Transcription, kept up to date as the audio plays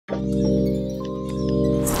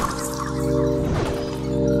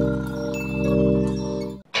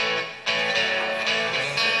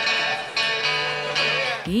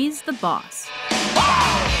is the boss.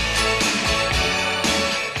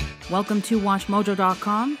 Welcome to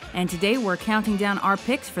WatchMojo.com, and today we're counting down our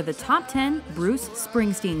picks for the top 10 Bruce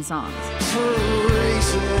Springsteen songs.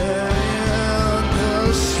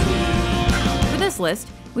 For this list,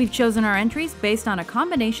 we've chosen our entries based on a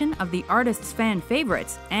combination of the artist's fan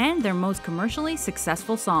favorites and their most commercially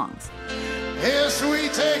successful songs. Yes, we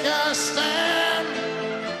take our stand.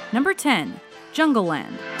 Number 10, Jungle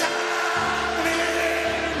Land.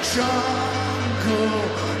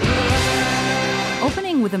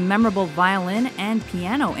 Opening with a memorable violin and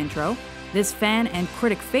piano intro, this fan and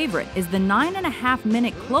critic favorite is the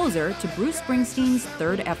 9.5-minute closer to Bruce Springsteen's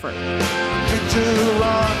third effort.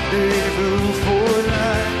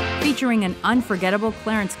 Featuring an unforgettable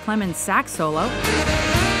Clarence Clemons sax solo,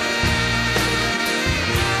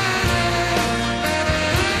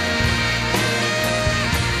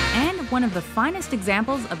 one of the finest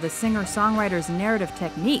examples of the singer-songwriter's narrative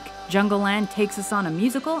technique, Jungle Land takes us on a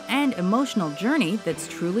musical and emotional journey that's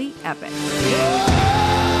truly epic.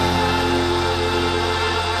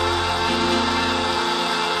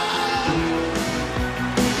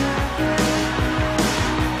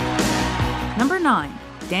 Number 9,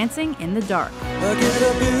 Dancing in the Dark. I get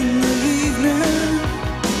up in the evening,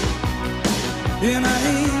 and I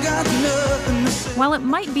ain't got nothing to say. While it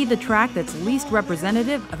might be the track that's least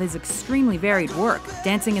representative of his extremely varied work,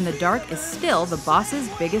 Dancing in the Dark is still the boss's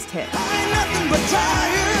biggest hit.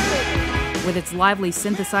 With its lively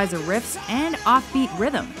synthesizer riffs and offbeat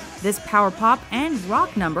rhythm, this power pop and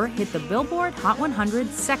rock number hit the Billboard Hot 100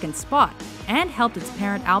 second spot and helped its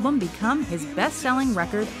parent album become his best-selling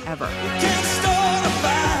record ever.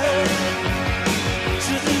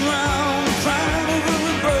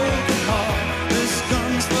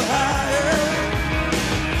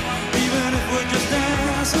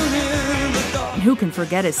 And who can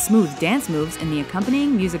forget his smooth dance moves in the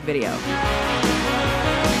accompanying music video?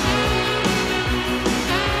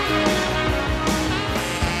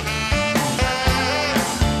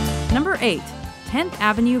 Number 8, 10th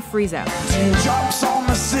Avenue Freeze Out. Drops on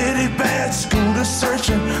the city bed, scooter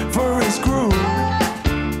searching for his groove.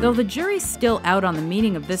 Though the jury's still out on the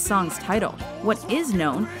meaning of this song's title, what is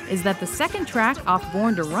known is that the second track off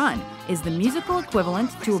Born to Run is the musical equivalent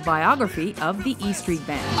to a biography of the E Street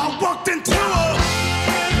Band. I walked into a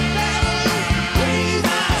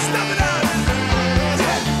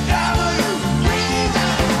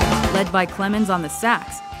Led by Clemons on the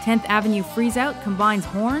sax, 10th Avenue Freeze Out combines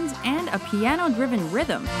horns and a piano-driven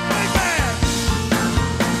rhythm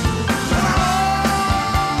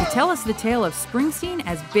to tell us the tale of Springsteen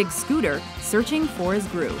as Big Scooter searching for his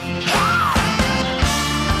groove.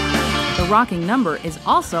 The rocking number is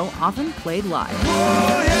also often played live.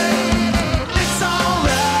 oh, yeah, it's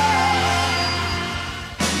alright.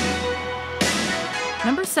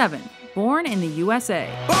 Number 7, Born in the USA.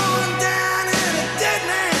 Born down in a dead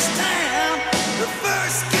man's town. The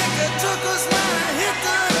first kick that took us when I hit the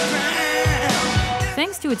ground.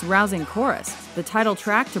 Thanks to its rousing chorus, the title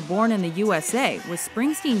track to Born in the USA was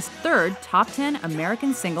Springsteen's third top 10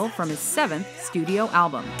 American single from his 7th studio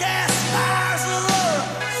album. Gas fires of love,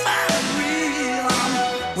 fire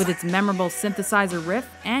real. With its memorable synthesizer riff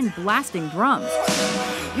and blasting drums,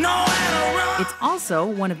 No and run. it's also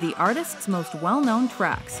one of the artist's most well-known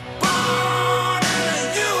tracks. Born in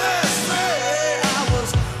the USA. I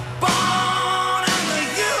was born in the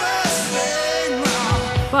USA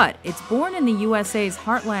now. But it's Born in the USA's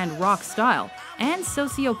heartland rock style and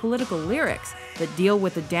socio-political lyrics that deal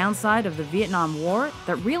with the downside of the Vietnam War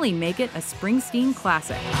that really make it a Springsteen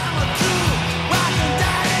classic. I'm a true rockin'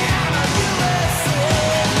 daddy. I'm a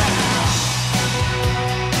USA now.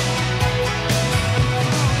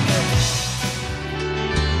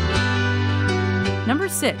 Number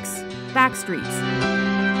 6, Backstreets.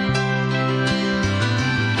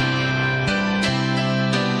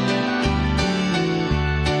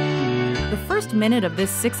 The first minute of this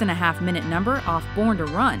 6.5-minute number off Born to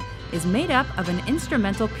Run is made up of an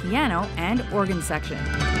instrumental piano and organ section.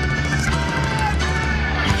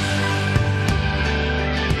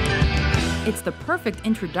 It's the perfect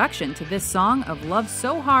introduction to this song of love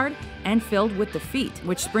so hard and filled with defeat,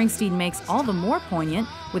 which Springsteen makes all the more poignant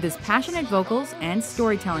with his passionate vocals and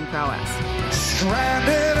storytelling prowess.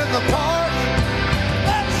 Stranded in the park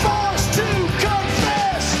and forced to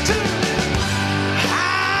confess to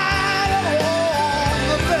hide along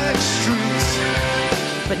the back streets.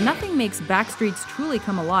 But nothing makes Backstreets truly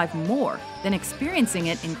come alive more than experiencing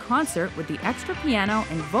it in concert with the extra piano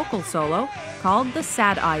and vocal solo called the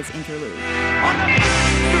Sad Eyes Interlude. On the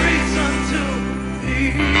back streets until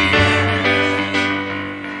the end.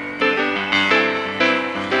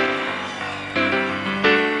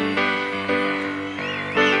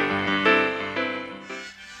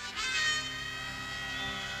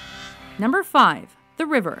 Number 5. The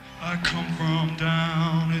River. I come from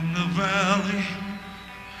down in the valley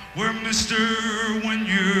where mister when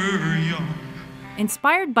you're young.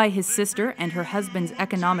 Inspired by his sister and her husband's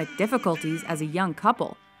economic difficulties as a young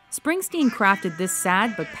couple, Springsteen crafted this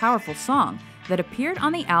sad but powerful song that appeared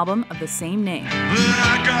on the album of the same name. But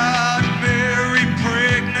I got very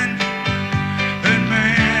pregnant, and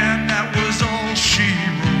man, that was all she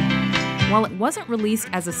wrote. While it wasn't released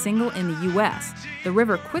as a single in the US, The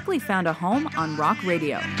River quickly found a home on rock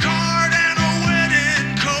radio. Card and a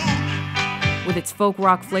wedding coat. With its folk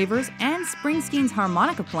rock flavors and Springsteen's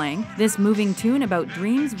harmonica playing, this moving tune about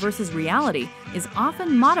dreams versus reality is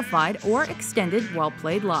often modified or extended while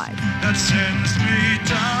played live. That sends me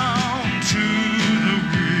down to the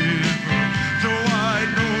river, though I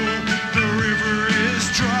know the river is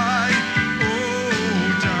dry.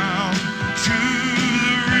 Oh, down to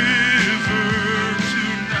the river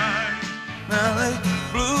tonight. Now they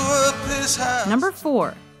blew up his house. Number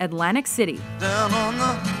 4. Atlantic City. Down on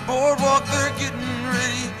the boardwalk, they're getting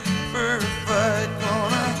ready for a fight.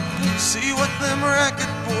 Gonna see what them racket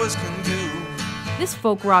boys can do. This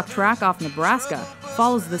folk rock track off Nebraska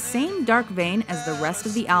follows the same dark vein as the rest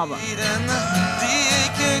of the album. And the DA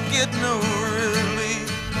can't get no relief.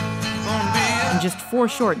 Gonna be In just 4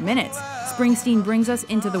 short minutes, Springsteen brings us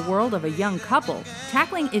into the world of a young couple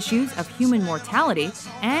tackling issues of human mortality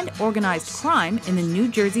and organized crime in the New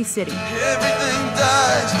Jersey city. everything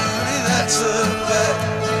dies, honey, that's a fact.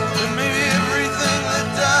 And maybe everything that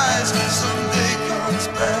dies someday comes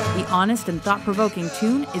back. The honest and thought-provoking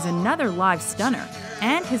tune is another live stunner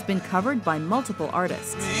and has been covered by multiple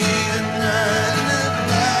artists. Me and night in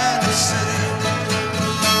Atlantic City.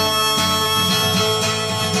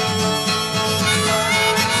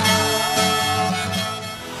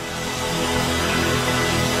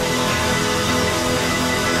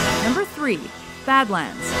 Number 3.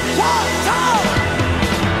 Badlands.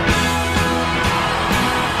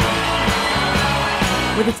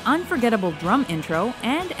 With its unforgettable drum intro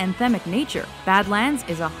and anthemic nature, Badlands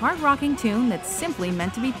is a hard-rocking tune that's simply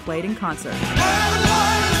meant to be played in concert. You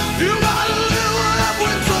gotta live up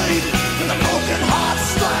when played, and the broken hearts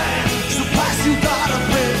stand. So price you gotta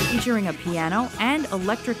pay. Featuring a piano and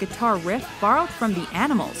electric guitar riff borrowed from The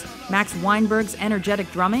Animals, Max Weinberg's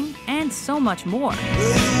energetic drumming, and so much more.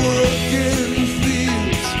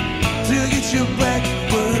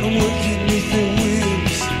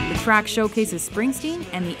 The track showcases Springsteen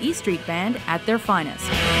and the E Street Band at their finest.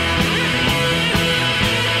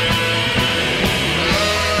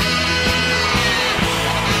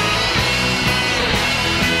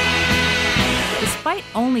 Despite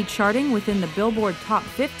only charting within the Billboard Top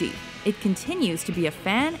 50, it continues to be a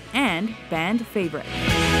fan and band favorite.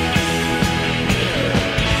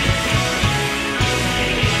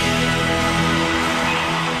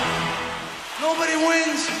 Nobody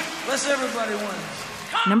wins unless everybody wins.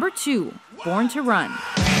 Number 2. Born to Run.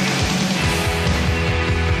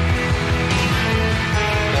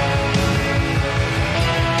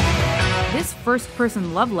 This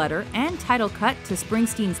first-person love letter and title cut to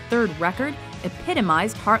Springsteen's third record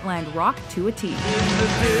epitomized Heartland rock to a T.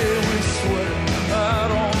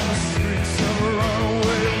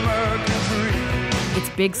 Its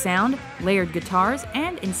big sound, layered guitars,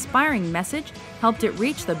 and inspiring message helped it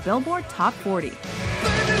reach the Billboard Top 40.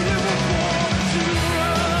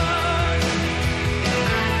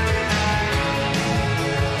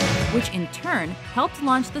 Which in turn helped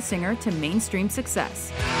launch the singer to mainstream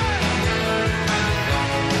success.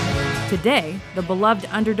 Today, the beloved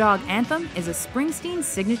underdog anthem is a Springsteen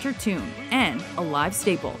signature tune and a live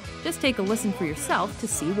staple. Just take a listen for yourself to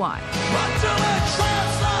see why.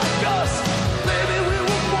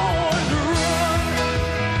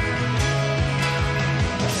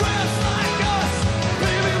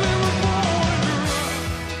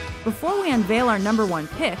 Before we unveil our number 1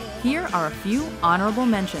 pick, here are a few honorable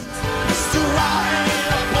mentions.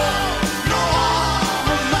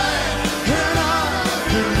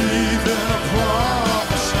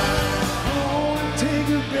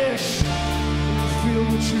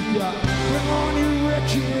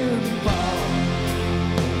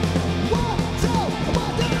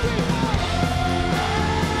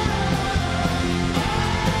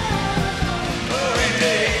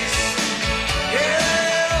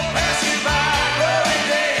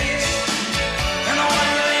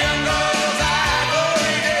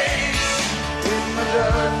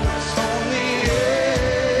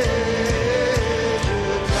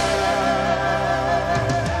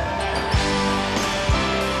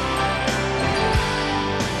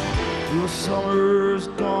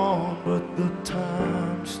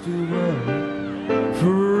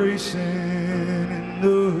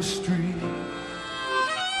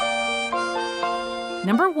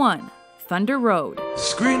 Number 1. Thunder Road. The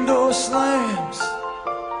screen door slams,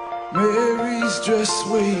 Mary's dress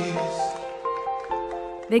sways.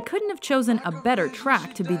 They couldn't have chosen a better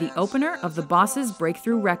track to be the opener of the Boss's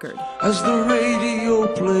breakthrough record. As the radio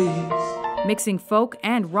plays, Mixing folk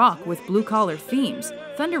and rock with blue-collar themes,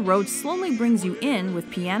 Thunder Road slowly brings you in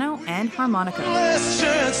with piano and harmonica. last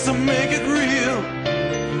chance to make it real,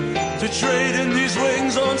 to trade in these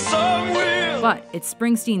wings on some wheel. But it's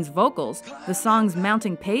Springsteen's vocals, the song's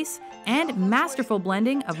mounting pace, and masterful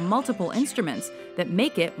blending of multiple instruments that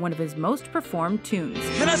make it one of his most performed tunes.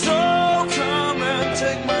 Can I so come and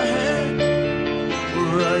take my hand?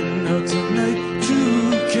 We're riding out tonight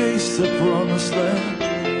to case the promised land.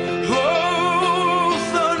 Oh,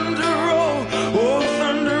 thunder roll, oh,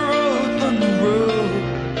 thunder roll, thunder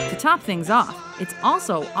roll. To top things off, it's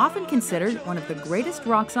also often considered one of the greatest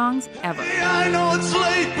rock songs ever. Hey, I know it's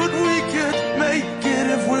late, but we could make it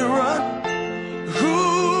if we run.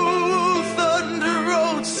 Ooh, thunder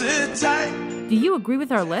roll, sit tight. Do you agree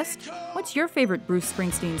with our list? What's your favorite Bruce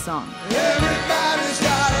Springsteen song? Everybody's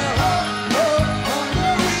got a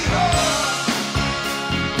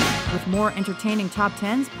With more entertaining top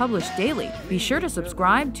 10s published daily, be sure to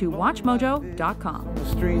subscribe to WatchMojo.com. the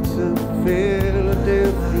streets of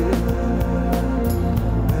Philadelphia.